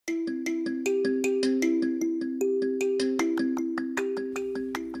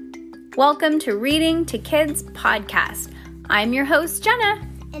Welcome to Reading to Kids podcast. I'm your host, Jenna.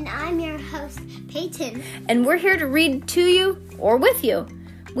 And I'm your host, Peyton. And we're here to read to you or with you.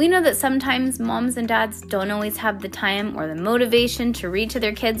 We know that sometimes moms and dads don't always have the time or the motivation to read to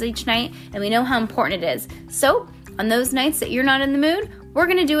their kids each night, and we know how important it is. So, on those nights that you're not in the mood, we're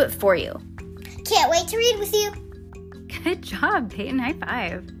going to do it for you. Can't wait to read with you. Good job, Peyton. High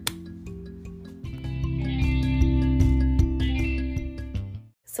five.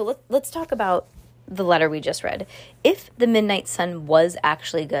 So let's talk about the letter we just read. If the Midnight Sun was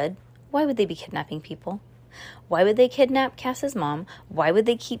actually good, why would they be kidnapping people? Why would they kidnap Cass's mom? Why would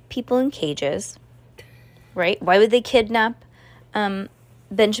they keep people in cages? Right? Why would they kidnap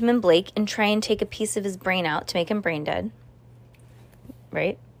Benjamin Blake and try and take a piece of his brain out to make him brain dead?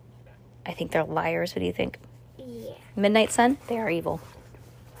 Right? I think they're liars. What do you think? Yeah. Midnight Sun? They are evil.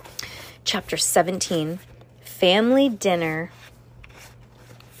 Chapter 17. Family Dinner.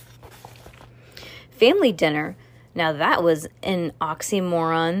 Family dinner. Now that was an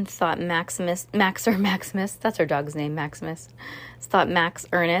oxymoron, thought Max, that's our dog's name, Maximus, thought Max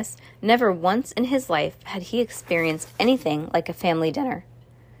Ernest. Never once in his life had he experienced anything like a family dinner.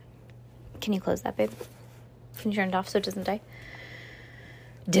 Can you close that, babe? Can you turn it off so it doesn't die?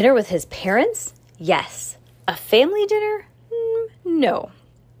 Dinner with his parents? Yes. A family dinner? No.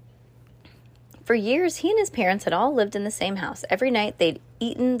 For years, he and his parents had all lived in the same house. Every night, they'd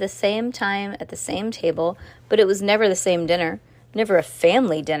eaten the same time at the same table, but it was never the same dinner, never a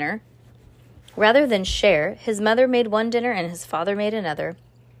family dinner. Rather than share, his mother made one dinner and his father made another.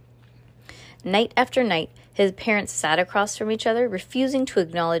 Night after night, his parents sat across from each other, refusing to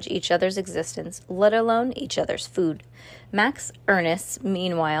acknowledge each other's existence, let alone each other's food. Max Ernest,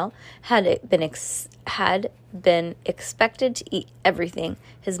 meanwhile, had been expected to eat everything,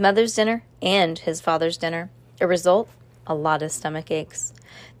 his mother's dinner and his father's dinner. A result, a lot of stomach aches.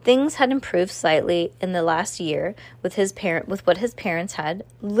 Things had improved slightly in the last year with what his parents had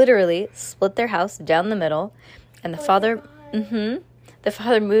literally split their house down the middle, and the father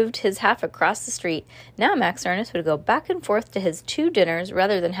moved his half across the street. Now Max Ernest would go back and forth to his two dinners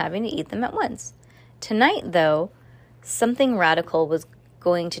rather than having to eat them at once. Tonight, though, something radical was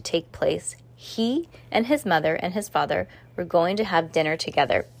going to take place. He and his mother and his father were going to have dinner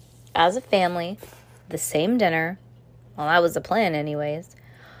together. As a family, the same dinner. Well, that was the plan anyways.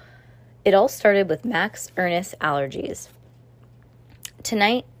 It all started with Max Ernest's allergies.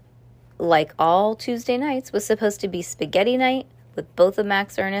 Tonight, like all Tuesday nights, was supposed to be spaghetti night with both of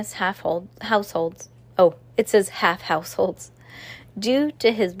Max Ernest's households. Oh, it says half households. Due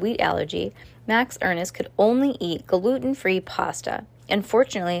to his wheat allergy, Max Ernest could only eat gluten-free pasta.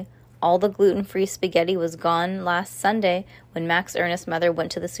 Unfortunately, all the gluten-free spaghetti was gone last Sunday when Max Ernest's mother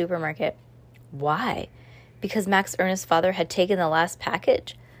went to the supermarket. Why? Because Max Ernest's father had taken the last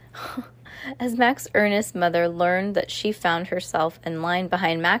package? As Max Ernest's mother learned that she found herself in line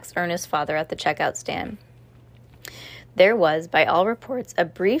behind Max Ernest's father at the checkout stand. There was, by all reports, a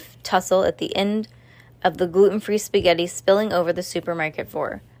brief tussle at the end of the gluten-free spaghetti spilling over the supermarket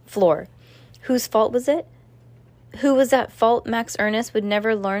floor. Whose fault was it? Who was at fault? Max Ernest would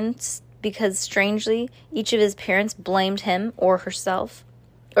never learn because, strangely, each of his parents blamed him or herself.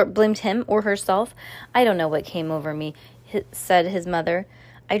 I don't know what came over me, said his mother.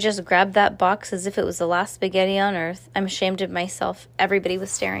 I just grabbed that box as if it was the last spaghetti on earth. I'm ashamed of myself. Everybody was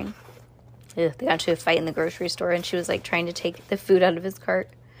staring. Ugh, they got into a fight in the grocery store, and she was like trying to take the food out of his cart.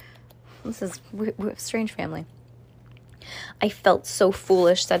 This is a strange family. I felt so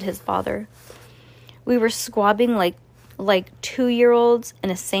foolish, said his father. We were squabbling like 2-year-olds in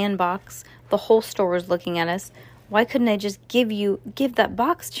a sandbox. The whole store was looking at us. Why couldn't I just give that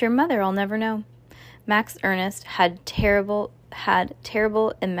box to your mother? I'll never know. Max Ernest had terrible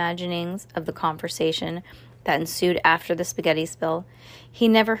imaginings of the conversation that ensued after the spaghetti spill. He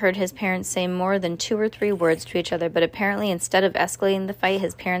never heard his parents say more than 2 or 3 words to each other, but apparently instead of escalating the fight,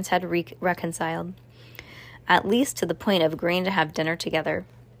 his parents had reconciled, at least to the point of agreeing to have dinner together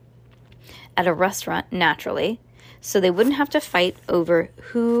at a restaurant, naturally, so they wouldn't have to fight over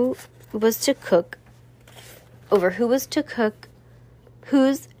who was to cook,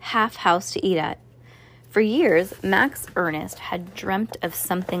 whose half house to eat at. For years, Max Ernest had dreamt of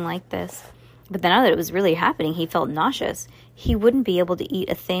something like this. But now that it was really happening, he felt nauseous. He wouldn't be able to eat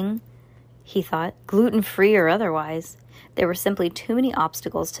a thing, he thought, gluten-free or otherwise. There were simply too many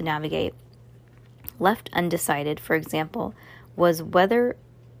obstacles to navigate. Left undecided, for example, was whether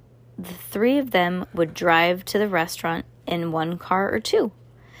the 3 of them would drive to the restaurant in 1 car or 2.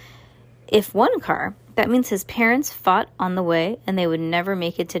 If 1 car, that means his parents fought on the way and they would never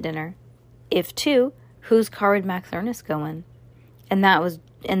make it to dinner. If 2, whose car would Max Ernest go in? And that was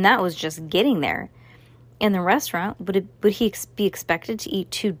and that was just getting there. In the restaurant, would he be expected to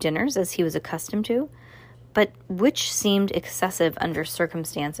eat 2 dinners as he was accustomed to? But which seemed excessive under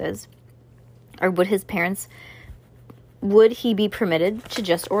circumstances? Or would he be permitted to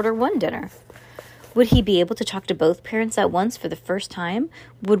just order 1 dinner? Would he be able to talk to both parents at once for the first time?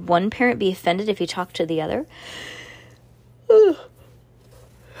 Would one parent be offended if he talked to the other?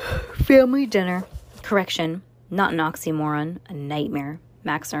 Family dinner. Correction, not an oxymoron, a nightmare,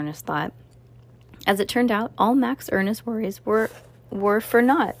 Max Ernest thought. As it turned out, all Max Ernest's worries were for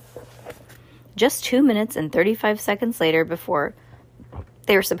naught. Just 2 minutes and 35 seconds later, before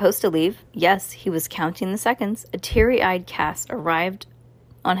they were supposed to leave, yes, he was counting the seconds, a teary-eyed Cass arrived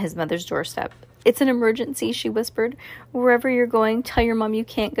on his mother's doorstep. "It's an emergency," she whispered. "Wherever you're going, tell your mom you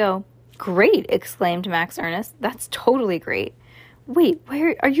can't go." "Great," exclaimed Max Ernest. "That's totally great." "Wait,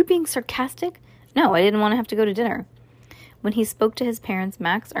 are you being sarcastic?" "No, I didn't want to have to go to dinner." When he spoke to his parents,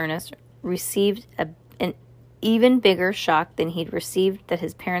 Max Ernest received an even bigger shock than he'd received that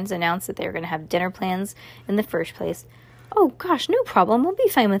his parents announced that they were going to have dinner plans in the first place. "Oh, gosh, no problem. We'll be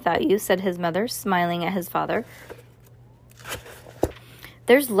fine without you," said his mother, smiling at his father.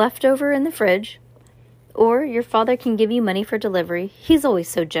 "There's leftover in the fridge, or your father can give you money for delivery. He's always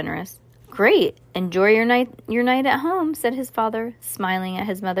so generous." "Great. Enjoy your night at home," said his father, smiling at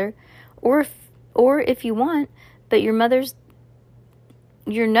his mother. Or if you want, but your mother's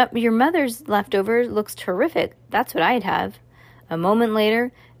leftover looks terrific. That's what I'd have." A moment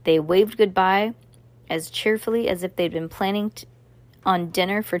later, they waved goodbye as cheerfully as if they'd been planning on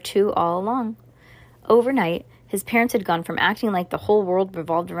dinner for 2 all along. Overnight, his parents had gone from acting like the whole world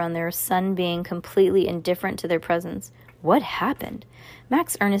revolved around their son being completely indifferent to their presence. What happened?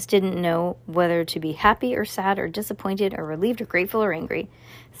 Max Ernest didn't know whether to be happy or sad or disappointed or relieved or grateful or angry.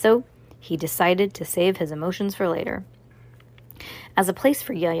 So he decided to save his emotions for later. As a place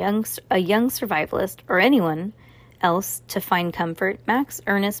for a young survivalist or anyone else to find comfort, Max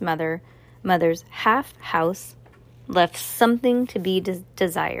Ernest's mother's half house left something to be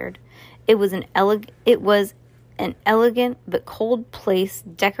desired. It was an elegant but cold place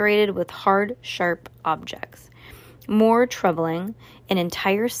decorated with hard, sharp objects. More troubling, an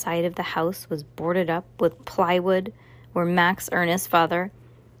entire side of the house was boarded up with plywood where Max Ernest's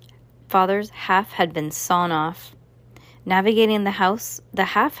father's half had been sawn off. Navigating the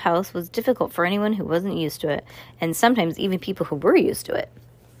half house was difficult for anyone who wasn't used to it, and sometimes even people who were used to it.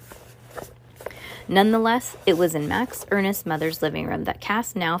 Nonetheless, it was in Max Ernest's mother's living room that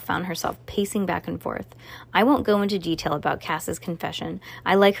Cass now found herself pacing back and forth. I won't go into detail about Cass's confession.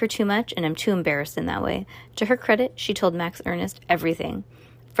 I like her too much, and I'm too embarrassed in that way. To her credit, she told Max Ernest everything.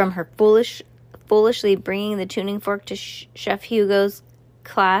 From her foolishly bringing the tuning fork to Chef Hugo's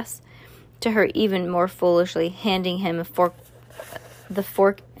class, to her even more foolishly handing him the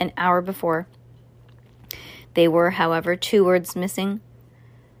fork an hour before. They were, however, 2 words missing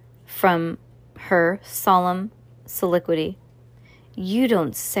from her solemn soliloquy. "You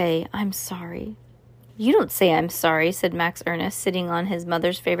don't say I'm sorry." "You don't say I'm sorry," said Max Ernest, sitting on his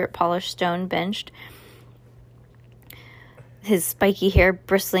mother's favorite polished stone bench, his spiky hair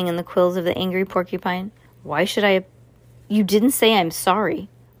bristling in the quills of the angry porcupine. "Why should I... You didn't say I'm sorry.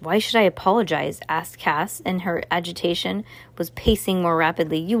 Why should I apologize?" asked Cass, and her agitation was pacing more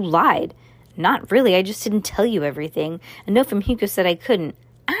rapidly. "You lied." "Not really, I just didn't tell you everything. A note from Hugo said I couldn't."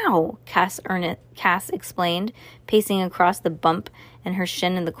 "Ow," Cass explained, pacing across the bump in her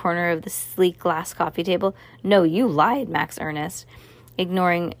shin in the corner of the sleek glass coffee table. "No, you lied," Max Ernest,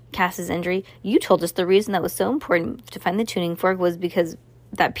 ignoring Cass's injury. "You told us the reason that was so important to find the tuning fork was because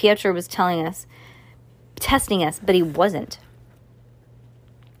that Pietro was testing us, but he wasn't."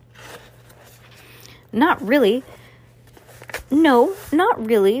 "Not really." "No, not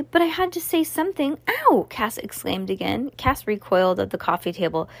really, but I had to say something." "Ow!" Cass exclaimed again. Cass recoiled as the coffee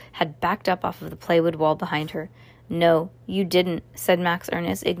table had backed up off of the plywood wall behind her. "No, you didn't," said Max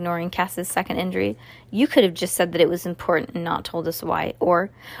Ernest, ignoring Cass's second injury. "You could have just said that it was important and not told us why. Or,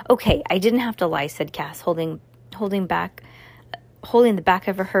 okay, I didn't have to lie," said Cass, holding the back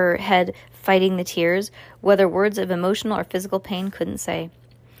of her head, fighting the tears, whether words of emotional or physical pain couldn't say.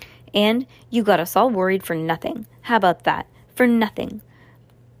 "And you got us all worried for nothing. How about that? For nothing.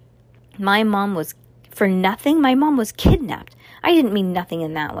 My mom was kidnapped. I didn't mean nothing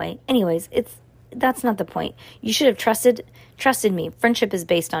in that way. Anyways, that's not the point. You should have trusted me. Friendship is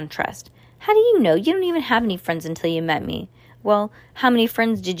based on trust." "How do you know? You don't even have any friends until you met me." "Well, how many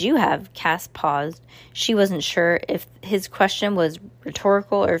friends did you have?" Cass paused. She wasn't sure if his question was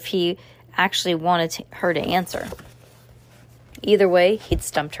rhetorical or if he actually wanted her to answer. Either way, he'd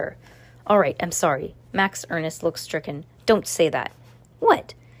stumped her. "All right, I'm sorry." Max Ernest looked stricken. "Don't say that."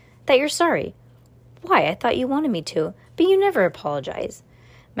 "What?" That you're sorry. Why? I thought you wanted me to, but you never apologize.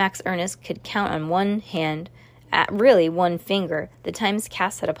 Max Ernest could count on one hand, really one finger, the times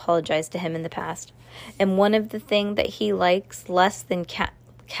Cass had apologized to him in the past. And one of the things that he likes less than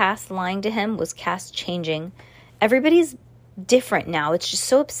Cass lying to him was Cass changing. Everybody's different now. It's just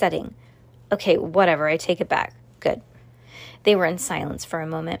so upsetting. Okay, whatever. I take it back. Good. They were in silence for a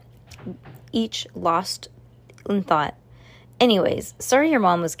moment, each lost in thought. Anyways, sorry your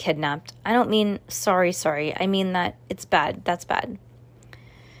mom was kidnapped. I don't mean sorry. I mean that it's bad. That's bad.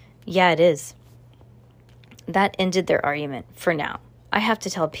 Yeah, it is. That ended their argument, for now. I have to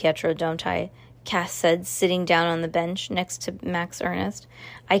tell Pietro, don't I? Cass said, sitting down on the bench next to Max Ernest.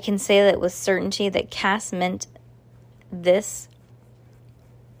 I can say that with certainty that Cass meant this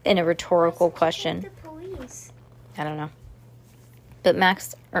in a rhetorical question. The police. I don't know.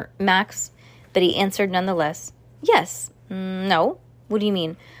 But he answered nonetheless. Yes. No. What do you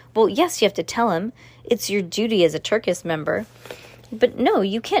mean? Well, yes, you have to tell him. It's your duty as a Turkish member. But no,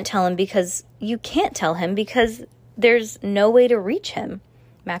 you can't tell him because there's no way to reach him.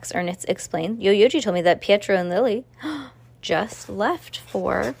 Max Ernest explained. Yo-Yoji told me that Pietro and Lily just left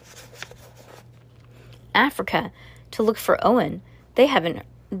for Africa to look for Owen. They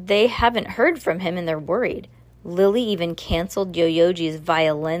haven't heard from him and they're worried. Lily even canceled Yo-Yoji's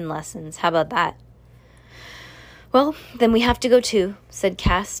violin lessons. How about that? Well, then we have to go too, said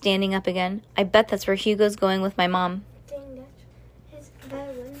Cass, standing up again. I bet that's where Hugo's going with my mom. Dang, his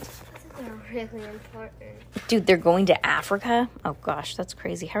violins are really important. Dude, they're going to Africa? Oh gosh, that's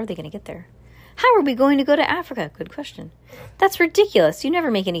crazy. How are they going to get there? How are we going to go to Africa? Good question. That's ridiculous. You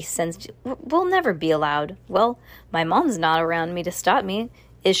never make any sense. We'll never be allowed. Well, my mom's not around me to stop me,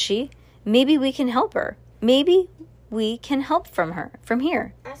 is she? Maybe we can help her. Maybe we can help from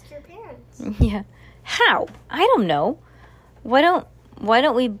here. Ask your parents. Yeah. How? I don't know. Why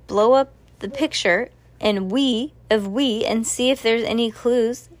don't we blow up the picture and and see if there's any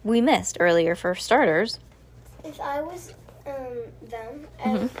clues we missed earlier, for starters. If I was them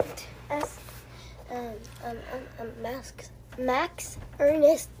as Max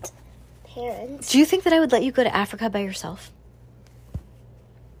Ernest's parents. Do you think that I would let you go to Africa by yourself?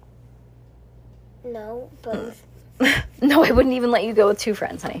 No, but No, I wouldn't even let you go with two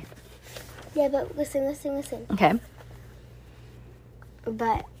friends, honey. yeah, but listen. Okay.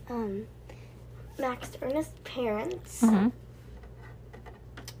 But Max Ernest's parents. Mm-hmm.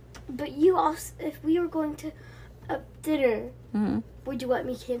 But you also, if we were going to a dinner, Mm-hmm. would you let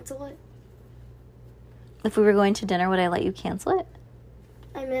me cancel it? If we were going to dinner, would I let you cancel it?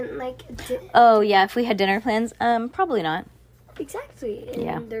 I meant like. Oh, yeah, if we had dinner plans, probably not. Exactly. And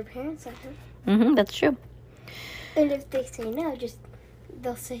Yeah. their parents are him. Mm-hmm, that's true. And if they say no,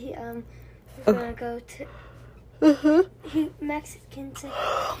 they'll say we're gonna go to. Max can say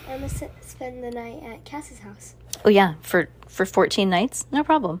I'm gonna spend the night at Cass's house. Oh, yeah, for 14 nights? No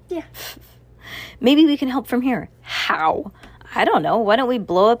problem. Yeah. Maybe we can help from here. How? I don't know. Why don't we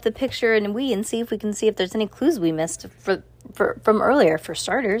blow up the picture and see if we can see if there's any clues we missed from earlier, for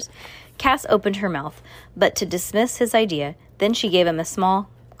starters. Cass opened her mouth, but to dismiss his idea, then she gave him a small,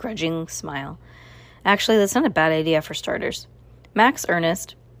 grudging smile. Actually, that's not a bad idea for starters. Max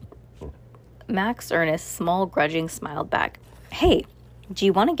Ernest, small, grudging, smiled back. Hey, do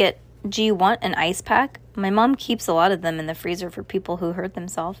you want an ice pack? My mom keeps a lot of them in the freezer for people who hurt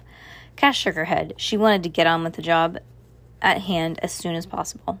themselves. Cass shook her head. She wanted to get on with the job at hand as soon as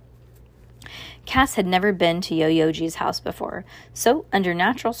possible. Cass had never been to Yo-Yoji's house before, so under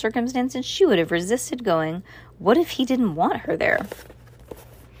natural circumstances she would have resisted going. What if he didn't want her there?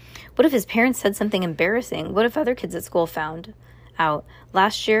 What if his parents said something embarrassing? What if other kids at school found out?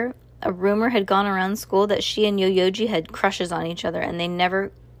 Last year, a rumor had gone around school that she and Yo-Yoji had crushes on each other, and they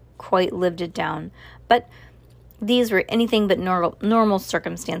never quite lived it down. But these were anything but normal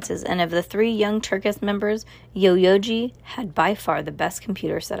circumstances, and of the 3 young Turkish members, Yo-Yoji had by far the best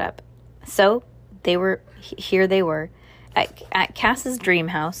computer setup. So they were at Cass's dream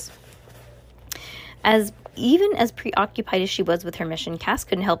house. Even as preoccupied as she was with her mission, Cass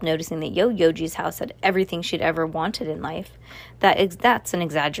couldn't help noticing that Yo-Yoji's house had everything she'd ever wanted in life. That's an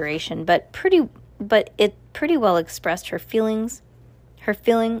exaggeration, but it pretty well expressed her feeling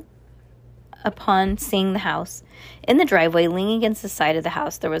upon seeing the house. In the driveway, leaning against the side of the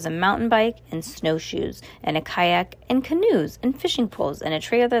house, there was a mountain bike and snowshoes and a kayak and canoes and fishing poles and a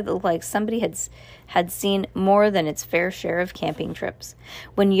trailer that looked like somebody had seen more than its fair share of camping trips.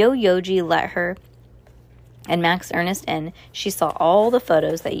 When Yo-Yoji let her and Max Ernest in, she saw all the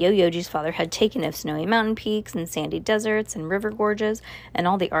photos that Yo-Yoji's father had taken of snowy mountain peaks and sandy deserts and river gorges and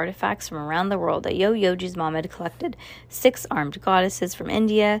all the artifacts from around the world that Yo-Yoji's mom had collected. 6 armed goddesses from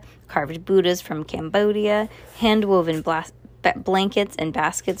India, carved Buddhas from Cambodia, hand-woven blankets and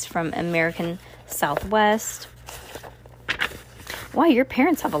baskets from American Southwest. Wow, your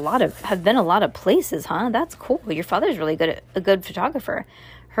parents have been a lot of places, huh? That's cool. Your father's really a good photographer.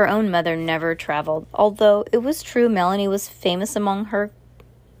 Her own mother never traveled, although it was true Melanie was famous among her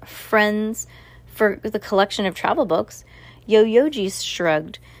friends for the collection of travel books. Yo-Yoji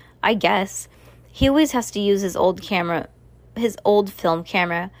shrugged. I guess. He always has to use his old film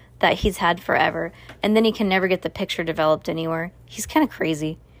camera that he's had forever, and then he can never get the picture developed anywhere. He's kind of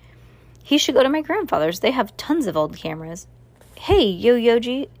crazy. He should go to my grandfather's. They have tons of old cameras. Hey,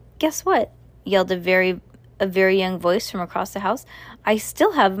 Yo-Yoji, guess what? Yelled a very young voice from across the house. I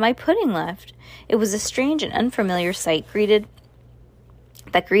still have my pudding left. It was a strange and unfamiliar sight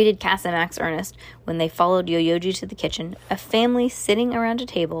that greeted Cass and Max Ernest when they followed Yo-Yoji to the kitchen. A family sitting around a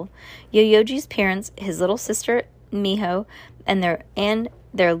table. Yo-Yoji's parents, his little sister Miho, and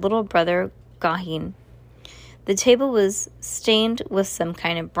their little brother Gahin. The table was stained with some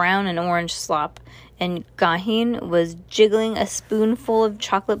kind of brown and orange slop, and Gahin was jiggling a spoonful of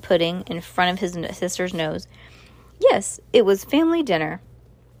chocolate pudding in front of his sister's nose. Yes, it was family dinner,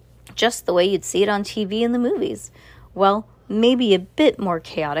 just the way you'd see it on TV in the movies. Well, maybe a bit more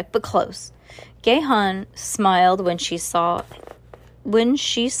chaotic, but close. Gahan smiled when he saw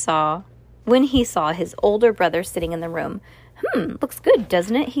his older brother sitting in the room. Looks good,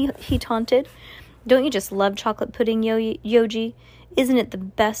 doesn't it? He taunted. Don't you just love chocolate pudding, Yoji? Isn't it the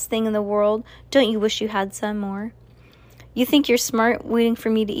best thing in the world? Don't you wish you had some more? You think you're smart waiting for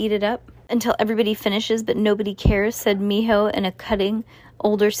me to eat it up until everybody finishes but nobody cares, said Miho in a cutting,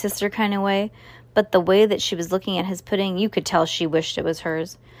 older sister kind of way. But the way that she was looking at his pudding, you could tell she wished it was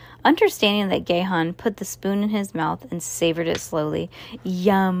hers. Understanding that Gahan put the spoon in his mouth and savored it slowly.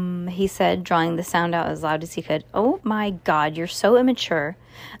 Yum, he said, drawing the sound out as loud as he could. Oh my God, you're so immature.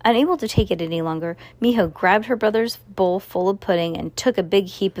 Unable to take it any longer, Miho grabbed her brother's bowl full of pudding and took a big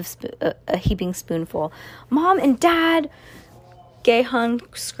heaping spoonful. Mom and Dad, Gahan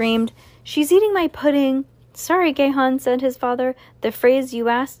screamed. She's eating my pudding. Sorry, Gahan, said his father. The phrase you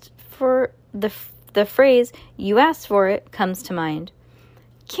asked for it comes to mind.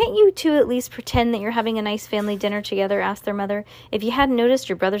 Can't you two at least pretend that you're having a nice family dinner together? Asked their mother. If you hadn't noticed,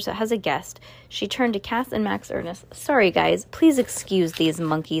 your brother has a guest. She turned to Cass and Max Ernest. Sorry, guys. Please excuse these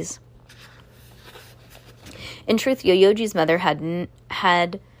monkeys. In truth, Yo-Yoji's mother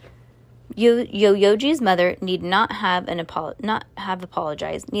need not have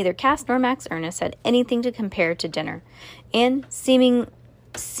apologized. Neither Cass nor Max Ernest had anything to compare to dinner, and it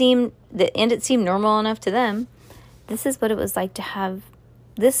seemed normal enough to them.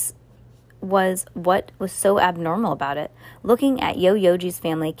 This was what was so abnormal about it. Looking at Yo-Yoji's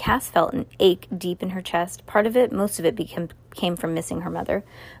family, Cass felt an ache deep in her chest. Most of it came from missing her mother,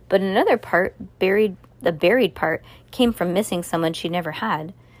 but another part, the buried part, came from missing someone she never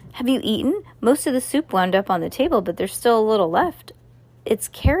had. Have you eaten? Most of the soup wound up on the table, but there's still a little left. It's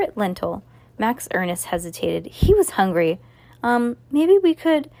carrot lentil. Max Ernest hesitated. He was hungry. Maybe we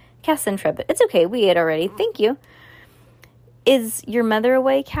could... Cass intrepid. It's okay, we ate already. Thank you. Is your mother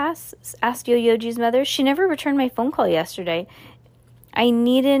away, Cass? Asked Yo-Yoji's mother. She never returned my phone call yesterday. I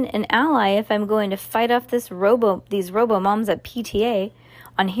needed an ally if I'm going to fight off these robo-moms at PTA.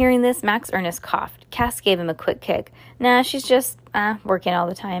 On hearing this, Max Ernest coughed. Cass gave him a quick kick. Nah, she's just, working all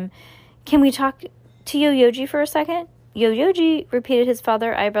the time. Can we talk to Yo-Yoji for a second? Yo-Yoji, repeated his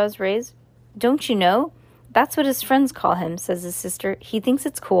father, eyebrows raised. Don't you know? That's what his friends call him, says his sister. He thinks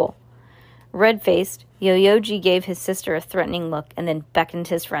it's cool. Red-faced, Yo-Yoji gave his sister a threatening look and then beckoned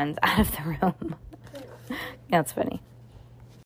his friends out of the room. That's funny.